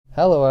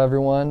Hello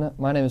everyone,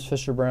 my name is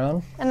Fisher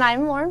Brown. And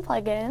I'm Lauren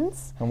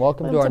Pluggins. And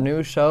welcome to our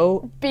new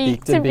show,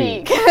 Beak to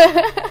Beak.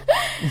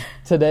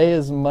 Today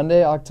is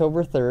Monday,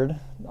 October 3rd,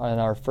 and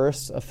our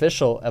first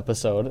official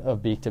episode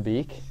of Beak to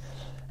Beak.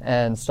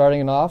 And starting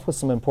it off with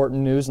some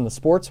important news in the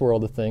sports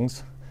world of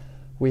things,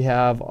 we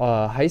have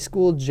high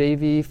school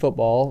JV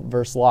football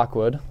versus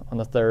Lockwood on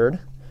the 3rd.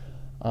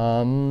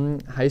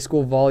 High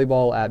school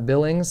volleyball at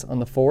Billings on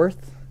the 4th.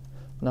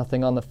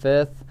 Nothing on the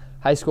 5th.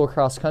 High school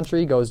cross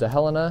country goes to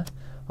Helena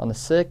on the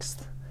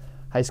 6th,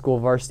 high school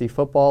varsity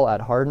football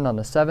at Hardin on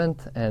the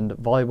 7th, and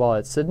volleyball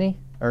at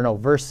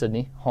versus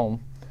Sydney,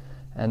 home.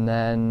 And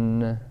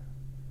then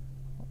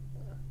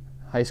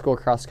high school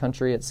cross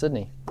country at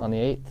Sydney on the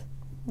 8th.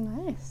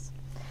 Nice.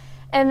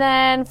 And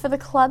then for the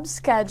club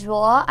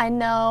schedule, I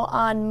know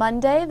on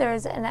Monday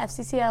there's an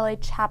FCCLA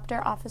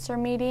chapter officer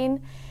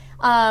meeting.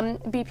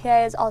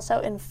 BPA is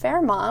also in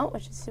Fairmont,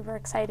 which is super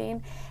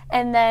exciting.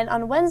 And then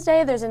on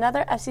Wednesday, there's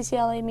another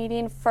FCCLA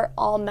meeting for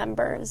all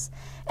members.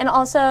 And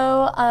also,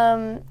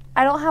 I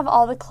don't have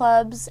all the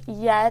clubs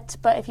yet,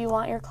 but if you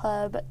want your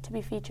club to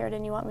be featured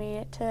and you want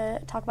me to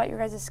talk about your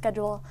guys'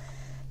 schedule,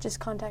 just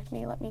contact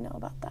me. Let me know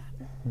about that.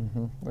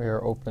 Mm-hmm. We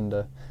are open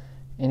to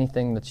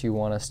anything that you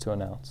want us to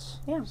announce.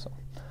 Yeah. So.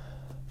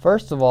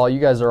 First of all,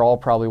 you guys are all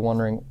probably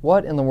wondering,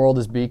 what in the world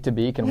is Beak to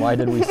Beak and why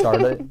did we start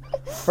it?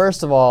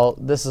 First of all,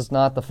 this is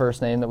not the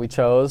first name that we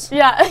chose.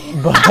 Yeah.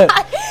 But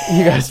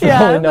you guys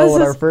probably know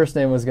what our first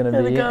name was going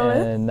to be,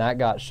 and that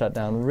got shut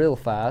down real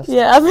fast.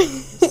 Yeah.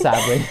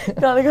 Sadly.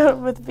 Gotta go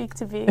with Beak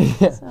to Beak.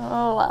 Yeah. So,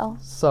 oh, wow.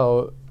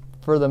 So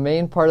for the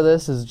main part of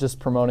this is just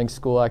promoting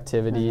school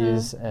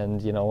activities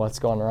and, what's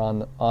going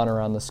on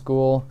around the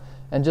school,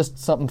 and just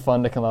something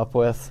fun to come up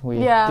with. We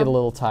get a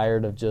little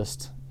tired of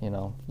just...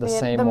 the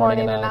same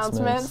morning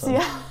announcements. So,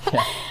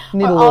 yeah.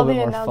 Need a little bit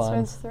more fun. All the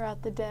announcements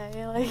throughout the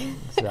day.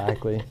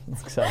 Exactly.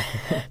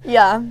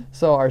 Yeah.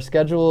 So our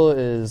schedule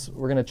is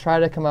we're going to try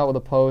to come out with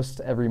a post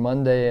every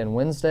Monday and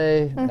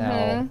Wednesday. Mm-hmm.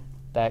 Now,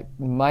 that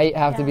might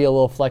have to be a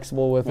little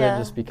flexible with it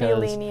just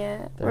because be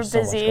lenient. there's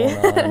We're so busy.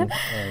 much going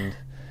on.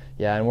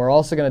 And we're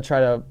also going to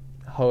try to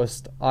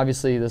host,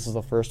 obviously this is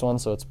the first one,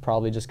 so it's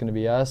probably just going to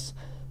be us.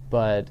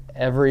 But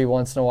every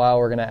once in a while,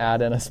 we're going to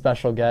add in a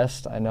special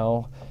guest. I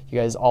know you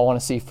guys all want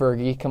to see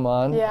Fergie come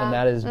on, and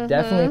that is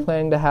definitely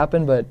planning to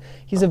happen. But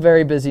he's a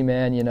very busy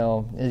man,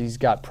 He's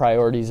got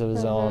priorities of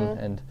his own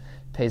and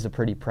pays a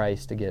pretty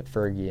price to get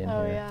Fergie in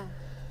here. Yeah.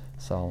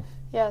 So.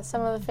 Yeah,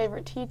 some of the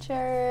favorite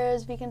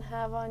teachers we can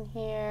have on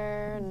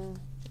here. And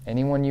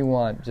anyone you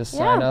want, just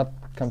sign up,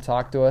 come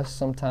talk to us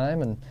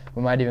sometime, and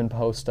we might even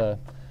post a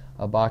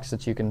box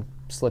that you can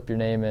slip your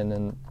name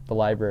in the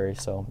library,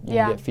 so you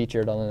can get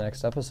featured on the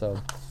next episode.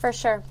 For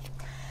sure.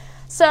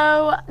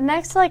 So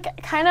next,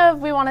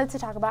 we wanted to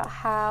talk about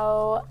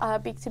how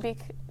Beak to Beak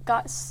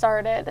got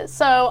started.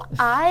 So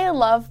I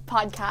love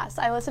podcasts.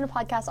 I listen to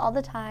podcasts all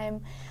the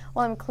time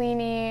while I'm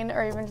cleaning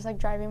or even just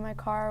driving my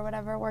car or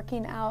whatever,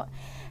 working out.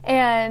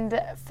 And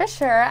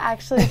Fisher,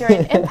 actually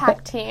during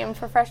Impact Team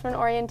for freshman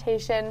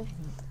orientation,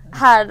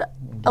 had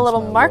a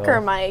little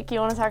marker mic. You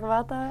want to talk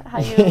about that? How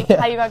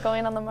you got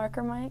going on the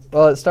marker mic?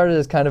 Well, it started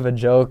as kind of a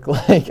joke.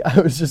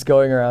 I was just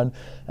going around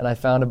and I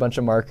found a bunch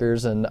of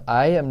markers, and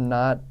I am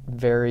not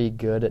very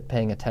good at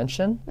paying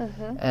attention.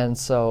 Mm-hmm. And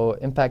so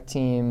Impact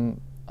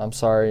Team, I'm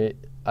sorry,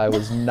 I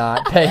was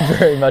not paying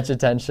very much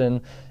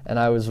attention, and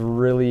I was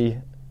really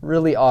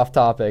off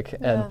topic,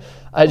 and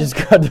I just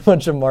grabbed a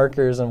bunch of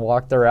markers and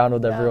walked around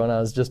with everyone.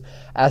 I was just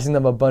asking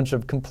them a bunch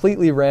of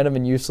completely random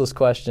and useless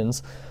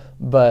questions.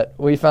 But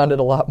we found it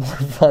a lot more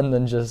fun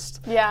than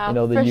just,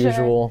 the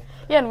usual. Sure.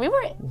 Yeah, and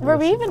were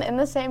we even in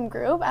the same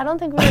group? I don't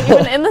think we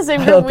were even in the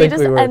same group. We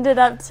just ended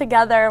up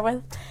together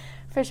with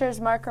Fisher's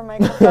marker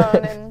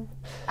microphone and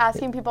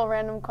asking people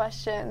random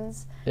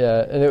questions.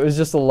 Yeah, and it was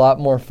just a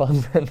lot more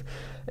fun than,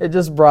 it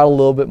just brought a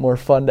little bit more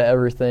fun to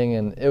everything,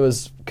 and it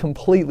was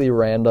completely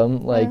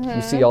random.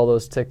 You see all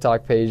those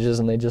TikTok pages,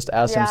 and they just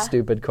ask some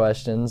stupid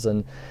questions,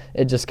 and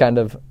it just kind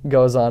of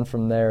goes on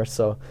from there,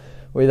 so...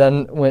 We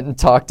then went and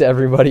talked to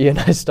everybody, and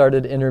I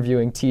started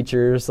interviewing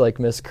teachers like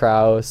Miss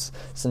Krause,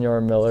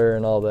 Senora Miller,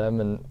 and all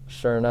them. And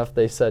sure enough,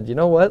 they said, "You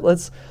know what?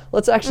 Let's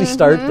actually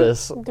start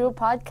this. Do a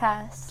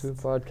podcast."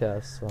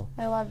 So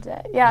I loved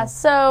it. Yeah.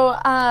 So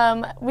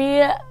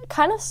we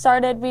kind of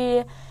started.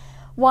 We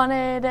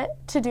wanted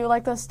to do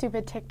those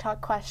stupid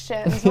TikTok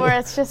questions where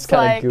it's just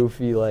kind of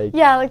goofy,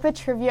 the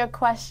trivia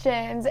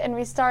questions. And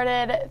we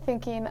started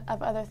thinking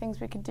of other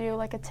things we could do,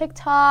 like a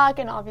TikTok,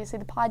 and obviously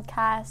the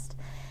podcast.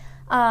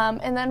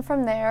 And then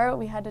from there,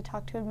 we had to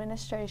talk to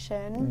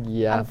administration.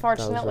 Yeah.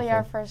 Unfortunately,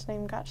 our first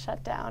name got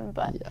shut down,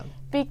 but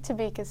Beak to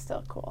Beak is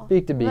still cool.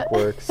 Beak to Beak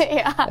works.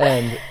 Yeah.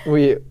 And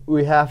we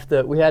had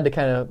to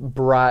kind of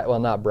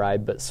not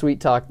bribe, but sweet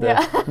talk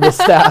the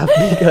staff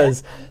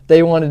because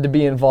they wanted to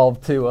be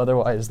involved too.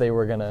 Otherwise, they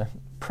were gonna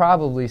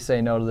probably say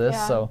no to this.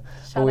 Yeah.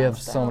 But we have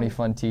so many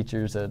fun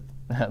teachers at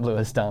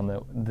Lewistown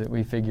that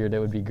we figured it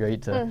would be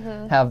great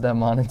to have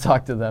them on and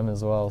talk to them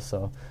as well.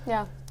 So.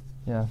 Yeah.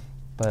 Yeah,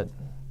 but.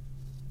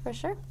 For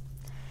sure.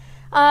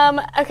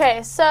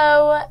 Okay,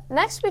 so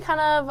next we kind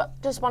of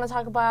just want to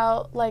talk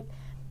about, like,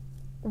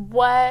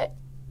 what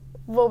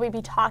will we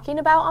be talking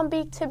about on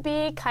Beak to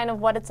Beak, kind of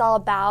what it's all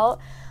about.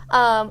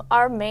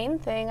 Our main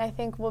thing, I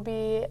think, will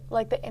be,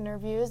 like, the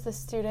interviews, the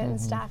student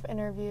and staff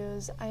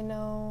interviews. I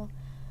know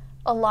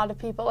a lot of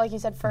people, like you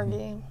said,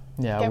 Fergie.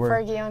 Yeah, get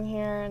Fergie on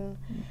here, and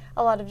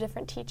a lot of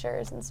different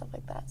teachers and stuff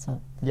like that.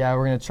 So yeah,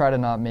 we're going to try to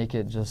not make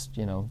it just,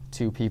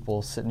 two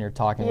people sitting here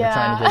talking. We're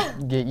trying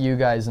to get you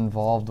guys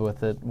involved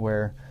with it,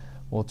 where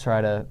we'll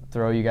try to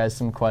throw you guys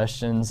some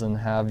questions and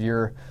have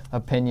your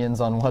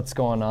opinions on what's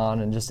going on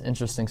and just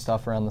interesting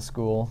stuff around the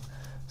school.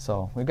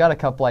 So we've got a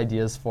couple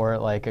ideas for it,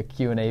 like a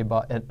Q&A /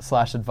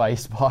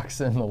 advice box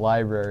in the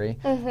library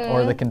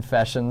or the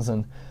confessions,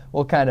 and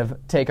we'll kind of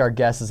take our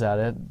guesses at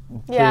it.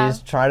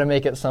 Please try to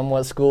make it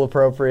somewhat school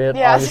appropriate.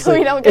 Yeah, obviously, so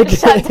we don't get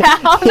shut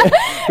down.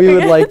 We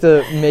would like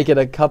to make it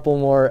a couple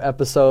more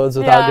episodes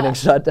without getting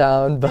shut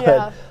down,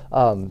 but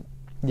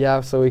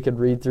so we could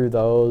read through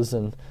those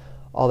and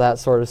all that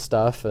sort of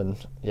stuff.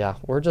 And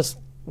we're just,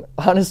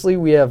 honestly,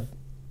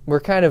 we're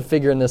kind of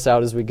figuring this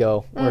out as we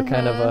go. We're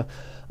kind of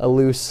a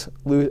loose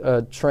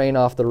train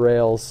off the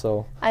rails.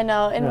 So I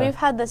know, and we've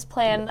had this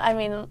plan, I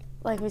mean,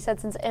 like we said,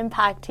 since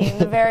Impact Team,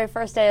 the very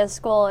first day of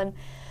school, and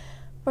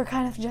we're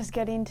kind of just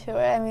getting to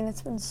it. I mean,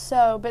 it's been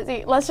so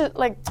busy. Let's just,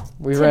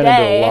 we ran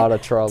into a lot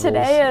of troubles.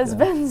 Today has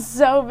been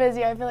so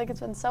busy. I feel like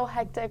it's been so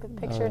hectic with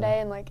picture day,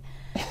 and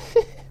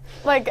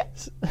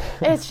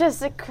it's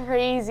just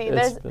crazy.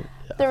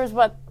 There was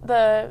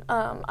the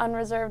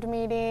unreserved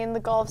meeting, the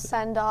golf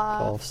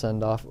send-off,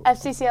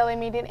 FCCLA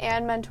meeting,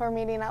 and mentor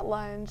meeting at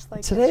lunch.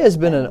 Today has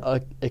been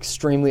an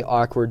extremely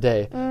awkward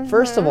day.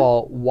 First of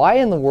all, why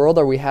in the world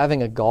are we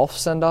having a golf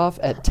send-off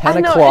at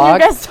 10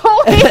 o'clock? And you guys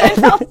don't leave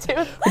until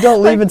 2. We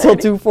don't leave until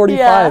 2:45.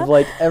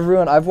 Yeah.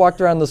 Everyone, I've walked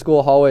around the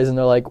school hallways and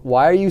they're like,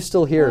 "Why are you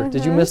still here?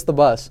 Did you miss the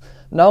bus?"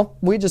 No,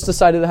 we just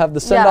decided to have the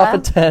send-off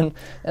at 10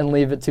 and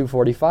leave at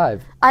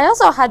 2:45. I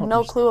also had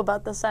no clue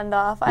about the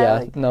send-off.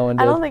 No one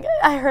did. I don't think,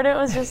 I heard it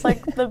was just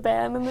the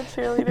band and the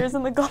cheerleaders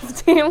and the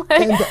golf team.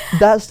 And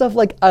that stuff,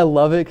 I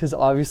love it because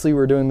obviously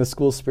we're doing the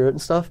school spirit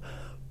and stuff,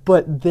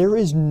 but there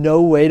is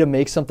no way to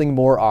make something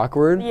more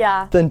awkward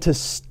than to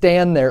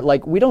stand there.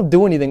 We don't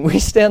do anything. We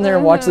stand there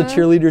and watch the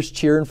cheerleaders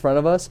cheer in front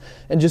of us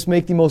and just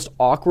make the most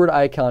awkward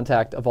eye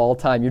contact of all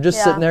time. You're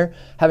just sitting there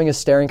having a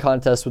staring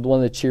contest with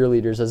one of the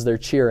cheerleaders as they're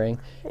cheering,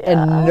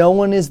 and no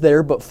one is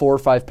there but 4 or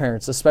 5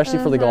 parents, especially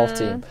for the golf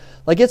team.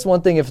 It's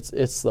one thing if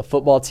it's the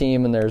football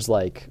team and there's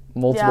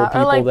multiple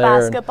people or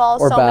there.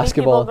 Basketball. Or so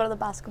basketball. Many people go to the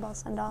basketball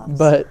send-offs.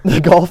 But the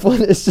golf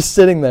one is just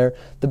sitting there.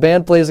 The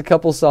band plays a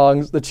couple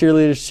songs, the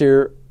cheerleaders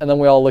cheer, and then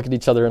we all look at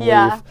each other and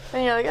leave.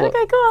 And you're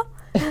okay,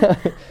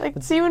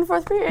 cool. See you in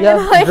 4th period.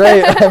 Yeah,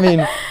 great. I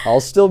mean, I'll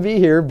still be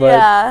here, but...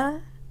 Yeah,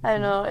 I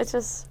know. It's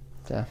just...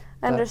 I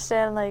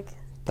understand,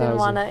 didn't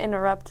want to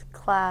interrupt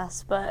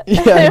class, but...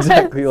 Yeah,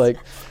 exactly. I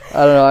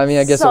don't know. I mean,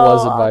 I guess so it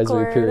was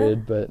advisory awkward.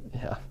 Period, but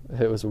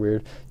it was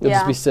weird. You'll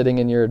just be sitting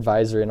in your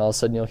advisory, and all of a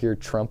sudden you'll hear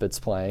trumpets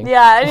playing.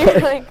 Yeah, and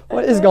you're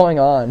what is going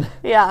on?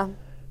 Yeah.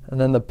 And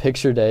then the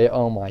picture day,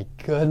 oh my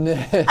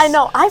goodness. I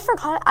know, I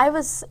forgot. I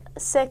was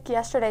sick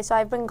yesterday, so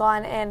I've been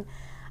gone, and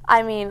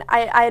I mean,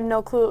 I had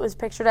no clue it was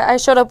picture day. I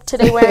showed up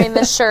today wearing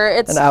this shirt.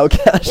 It's an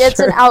Outcast shirt. It's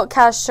an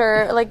Outcast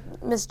shirt, like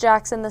Miss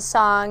Jackson, the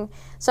song.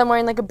 So I'm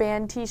wearing a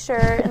band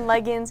t-shirt and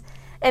leggings,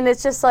 and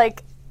it's just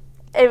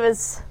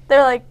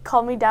they're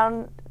called me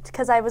down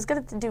because I was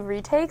going to do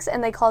retakes,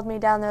 and they called me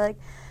down. They're like,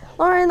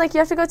 "Lauren, you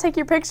have to go take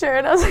your picture."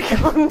 And I was like,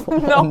 "Oh,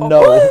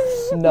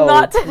 no,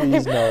 not today,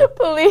 please, no.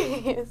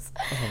 Please."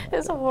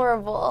 It's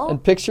horrible.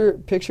 And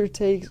picture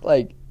takes,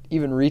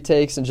 even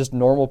retakes and just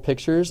normal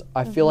pictures,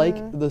 I feel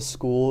like the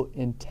school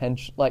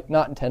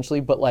not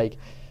intentionally, but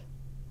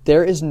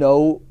there is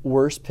no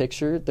worse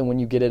picture than when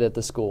you get it at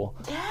the school.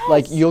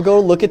 Yes. You'll go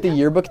look at the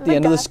yearbook at the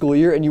end of the school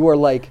year, and you are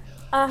like,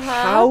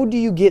 how do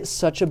you get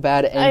such a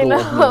bad angle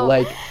of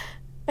me?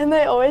 And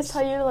they always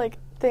tell you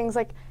things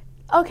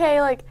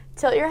okay,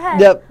 tilt your head.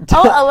 Yep.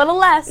 Oh, a little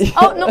less.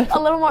 Oh, no, a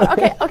little more.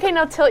 Okay,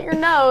 now tilt your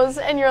nose.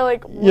 And you're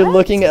like, what? You're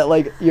looking at,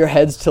 your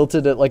head's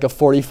tilted at, a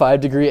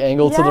 45-degree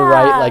angle to the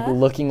right,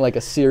 looking like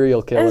a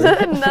serial killer.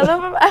 None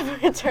of them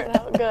ever turn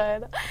out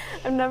good.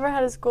 I've never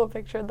had a school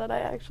picture that I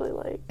actually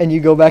like. And you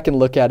go back and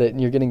look at it,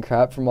 and you're getting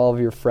crap from all of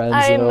your friends.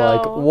 And they're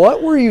like, know.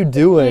 What were you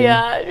doing?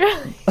 Yeah.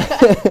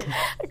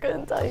 I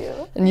couldn't tell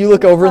you. And you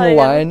look over in the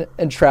line,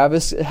 and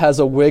Travis has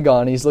a wig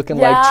on. He's looking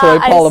like Troy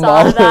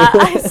Polamalu.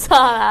 I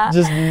saw that.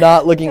 Just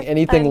not looking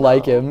anything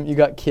like him. You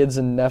got kids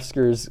in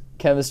Nefsker's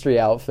chemistry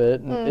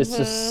outfit, and it's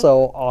just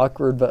so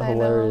awkward but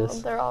hilarious.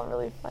 Know. They're all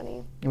really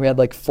funny. We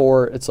had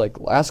 4, it's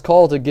last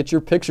call to get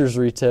your pictures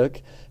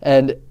retook,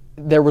 and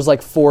there was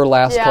 4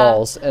 last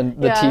calls,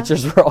 and the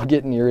teachers were all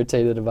getting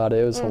irritated about it.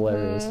 It was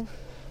hilarious.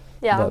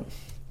 Yeah.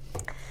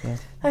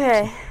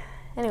 Okay.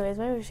 Anyways,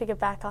 maybe we should get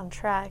back on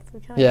track.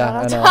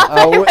 I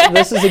know.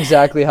 This is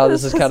exactly how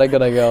this is kind of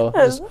going to go.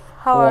 Just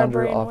how our wander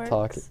brain off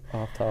works.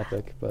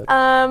 topic. But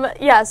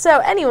so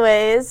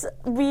anyways,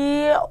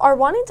 we are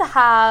wanting to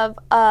have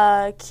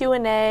a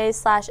Q&A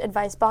 /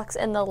 advice box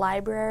in the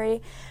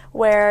library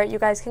where you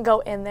guys can go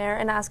in there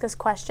and ask us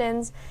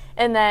questions.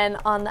 And then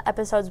on the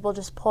episodes, we'll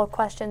just pull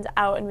questions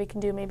out and we can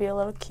do maybe a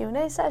little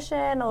Q&A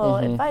session, a little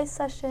advice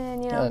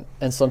session, you know.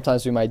 And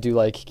sometimes we might do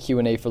like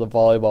Q&A for the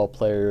volleyball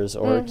players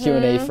or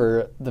Q&A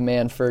for the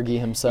man Fergie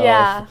himself.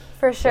 Yeah,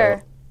 for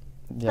sure.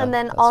 Yeah, and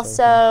then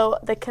also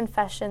the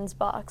confessions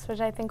box, which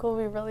I think will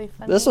be really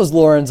funny. This was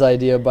Lauren's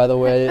idea, by the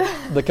way.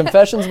 The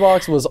confessions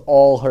box was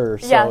all her.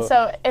 So yeah,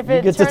 so if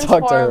it turns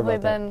horribly,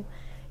 then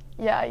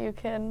yeah, you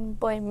can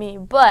blame me.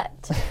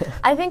 But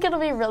I think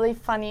it'll be really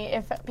funny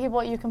if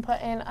you can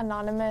put in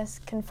anonymous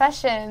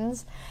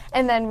confessions,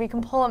 and then we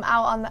can pull them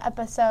out on the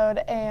episode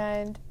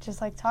and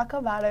just like talk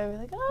about it. Be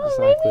like, oh,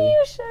 maybe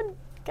you should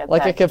get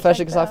like that a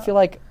confession, because I out. feel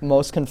like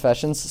most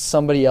confessions,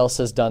 somebody else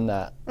has done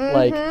that.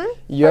 Like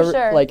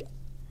sure. like,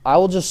 I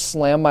will just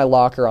slam my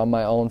locker on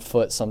my own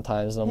foot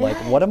sometimes, and I'm like,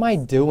 what am I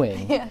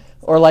doing? Yes.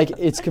 Or like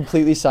it's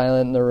completely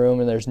silent in the room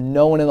and there's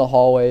no one in the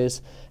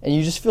hallways, and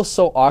you just feel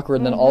so awkward,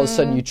 and then all of a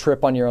sudden you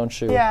trip on your own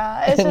shoe.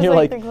 Yeah, it's and just you're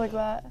like things like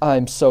that.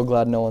 I'm so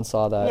glad no one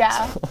saw that.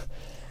 Yeah.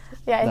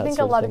 Yeah, I think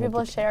a lot of people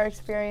would be share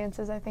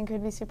experiences. I think it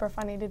would be super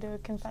funny to do a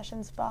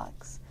confessions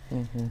box.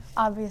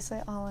 Obviously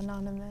all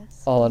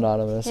anonymous. All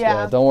anonymous.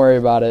 Yeah. Don't worry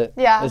about it.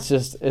 Yeah.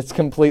 It's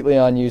completely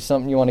on you,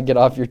 something you want to get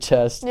off your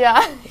chest.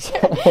 Yeah.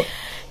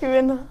 You've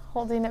been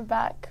holding it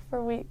back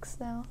for weeks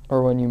now.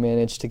 Or when you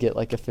manage to get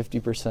like a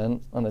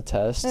 50% on a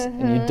test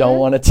and you don't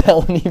want to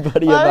tell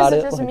anybody about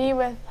it. Just me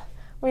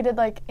we did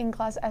like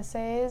in-class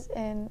essays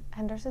in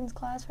Henderson's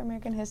class for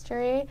American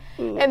history,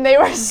 and they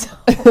were so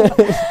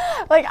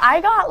like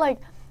I got like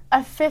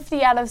a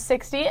 50 out of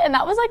 60, and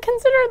that was like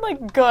considered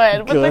like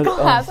good with the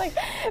class. Like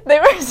they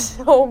were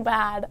so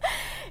bad.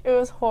 It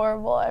was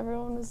horrible.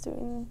 Everyone was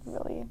doing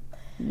really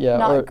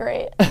not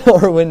great.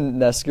 Or when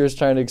Nesker's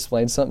trying to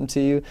explain something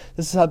to you.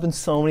 This has happened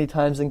so many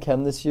times in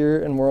chem this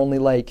year, and we're only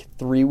like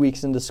 3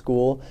 weeks into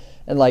school,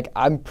 and like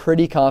I'm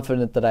pretty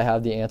confident that I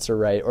have the answer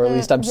right, or at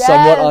least I'm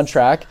somewhat on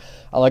track.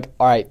 I'm like,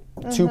 all right,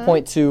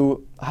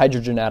 2.2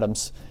 hydrogen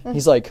atoms.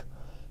 He's like,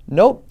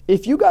 nope,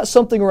 if you got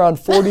something around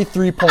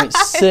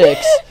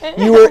 43.6,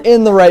 you were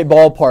in the right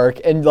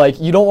ballpark. And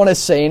like, you don't want to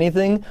say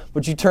anything,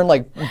 but you turn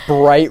like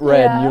bright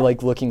red and you're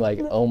like looking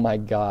like, oh my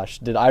gosh,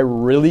 did I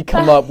really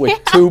come up with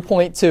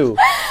 2.2?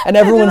 And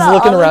everyone's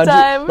looking around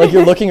you, like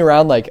you're looking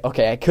around like,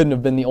 okay, I couldn't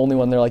have been the only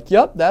one. They're like,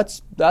 yep,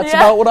 that's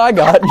about what I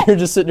got. And you're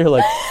just sitting here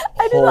like,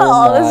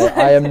 oh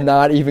my, I am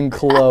not even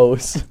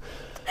close.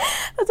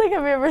 That's like,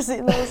 have you ever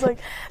seen those like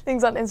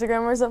things on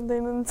Instagram or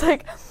something? And it's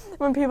like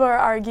when people are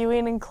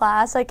arguing in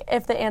class, like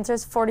if the answer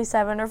is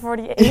 47 or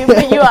 48,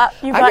 but you got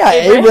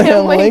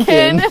Abraham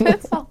Lincoln. And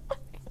it's so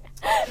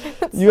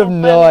you have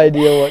no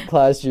idea what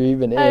class you're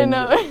even in. I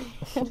know.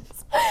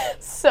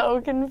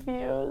 So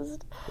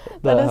confused.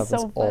 That is happens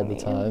so funny. all the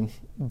time.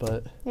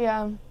 But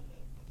yeah.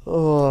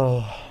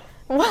 Oh.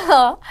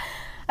 Well,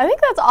 I think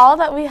that's all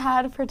that we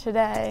had for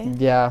today.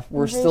 Yeah,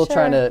 we're still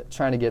trying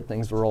to get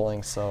things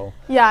rolling. So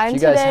yeah, if you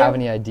guys have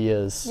any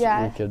ideas,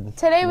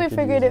 today we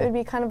figured it would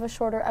be kind of a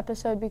shorter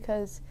episode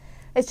because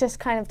it's just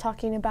kind of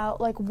talking about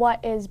like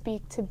what is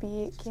Beak to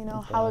Beak, you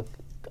know, how it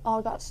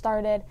all got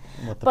started.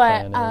 What the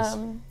plan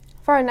is.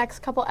 For our next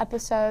couple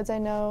episodes, I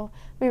know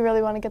we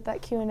really want to get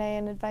that Q&A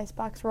and advice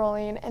box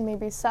rolling, and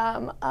maybe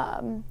some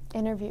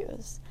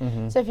interviews.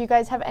 So if you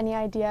guys have any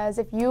ideas,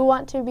 if you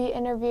want to be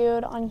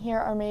interviewed on here,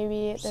 or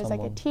maybe there's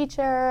like a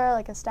teacher,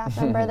 like a staff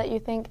member that you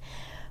think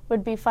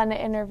would be fun to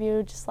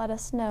interview, just let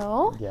us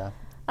know.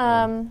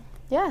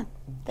 Yeah.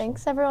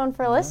 Thanks everyone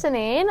for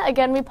listening.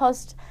 Again, we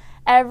post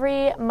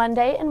every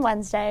Monday and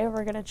Wednesday.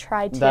 We're going to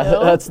try to.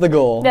 That's the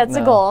goal. That's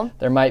the goal.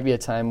 There might be a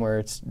time where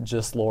it's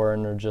just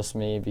Lauren or just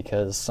me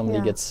because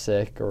somebody gets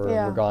sick or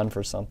we're gone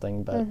for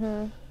something, but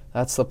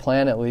that's the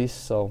plan at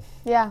least. So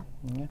yeah.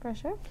 For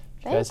sure.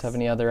 If you guys have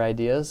any other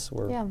ideas,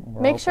 we're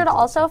Make sure to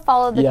also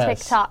follow the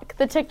TikTok.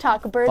 The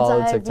TikTok, Bird's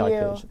Eye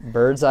View.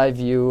 Bird's Eye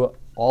View,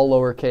 all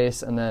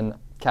lowercase, and then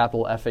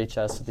capital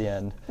FHS at the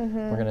end.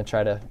 We're going to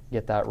try to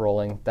get that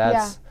rolling.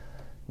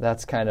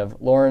 That's kind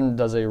of, Lauren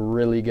does a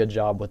really good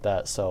job with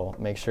that, so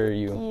make sure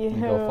you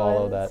go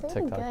follow that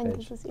TikTok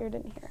page. His ear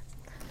didn't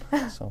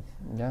hear. So,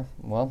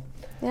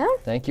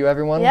 thank you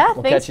everyone. Yeah,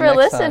 we'll thanks catch you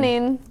for next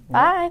listening. time.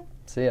 Bye.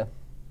 See ya.